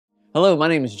Hello, my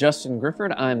name is Justin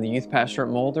Grifford. I'm the youth pastor at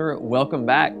Mulder. Welcome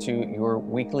back to your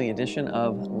weekly edition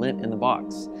of Lent in the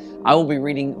Box. I will be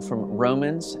reading from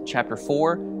Romans chapter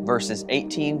 4, verses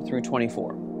 18 through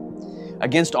 24.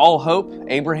 Against all hope,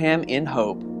 Abraham in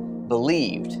hope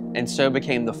believed, and so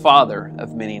became the father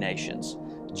of many nations.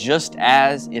 Just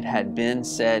as it had been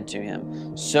said to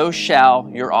him, so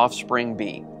shall your offspring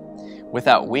be.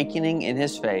 Without weakening in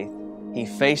his faith, he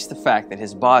faced the fact that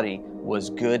his body was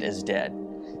good as dead,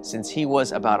 since he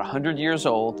was about 100 years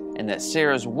old, and that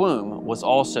Sarah's womb was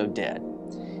also dead.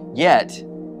 Yet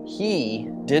he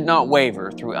did not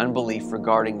waver through unbelief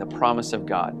regarding the promise of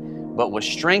God, but was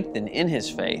strengthened in his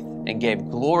faith and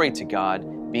gave glory to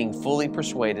God, being fully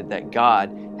persuaded that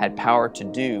God had power to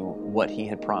do what he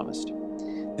had promised.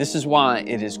 This is why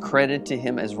it is credited to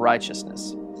him as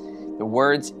righteousness. The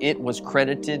words "it was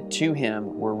credited to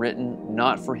him" were written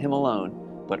not for him alone,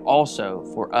 but also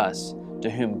for us,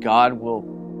 to whom God will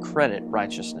credit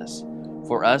righteousness,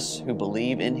 for us who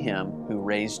believe in him who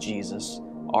raised Jesus,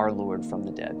 our Lord, from the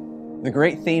dead. The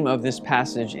great theme of this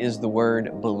passage is the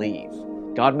word believe.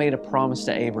 God made a promise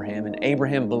to Abraham, and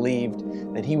Abraham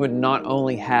believed that he would not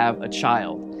only have a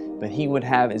child, but he would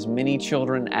have as many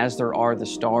children as there are the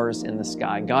stars in the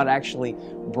sky. God actually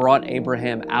brought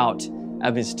Abraham out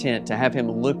of his tent to have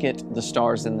him look at the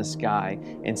stars in the sky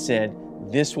and said,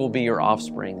 "This will be your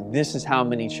offspring. This is how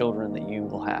many children that you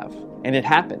will have." And it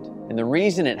happened. And the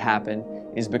reason it happened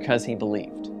is because he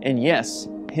believed. And yes,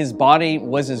 his body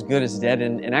was as good as dead.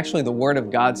 And actually the Word of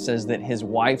God says that his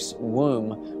wife's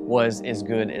womb was as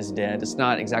good as dead. It's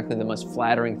not exactly the most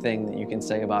flattering thing that you can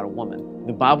say about a woman.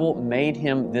 The Bible made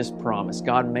him this promise.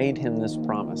 God made him this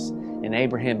promise. And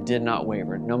Abraham did not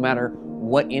waver. No matter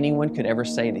what anyone could ever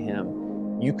say to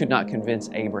him, you could not convince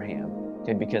Abraham,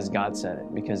 okay, because God said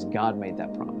it, because God made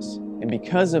that promise. And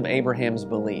because of Abraham's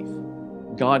belief,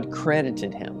 God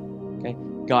credited him. Okay?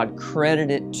 God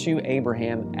credited to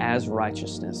Abraham as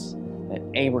righteousness, that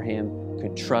Abraham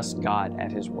could trust God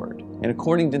at his word. And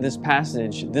according to this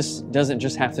passage, this doesn't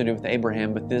just have to do with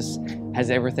Abraham, but this has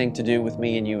everything to do with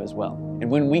me and you as well. And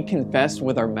when we confess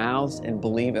with our mouths and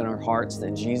believe in our hearts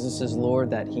that Jesus is Lord,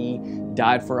 that he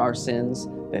died for our sins,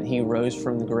 that he rose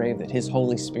from the grave, that his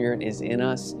Holy Spirit is in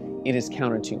us, it is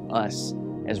counted to us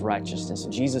as righteousness.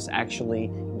 Jesus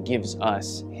actually gives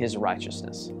us his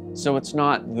righteousness. So it's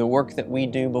not the work that we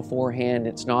do beforehand,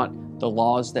 it's not the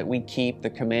laws that we keep,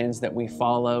 the commands that we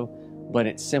follow, but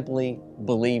it's simply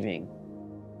believing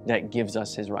that gives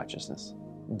us his righteousness.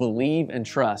 Believe and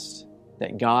trust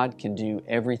that God can do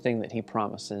everything that he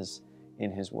promises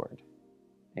in his word.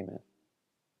 Amen.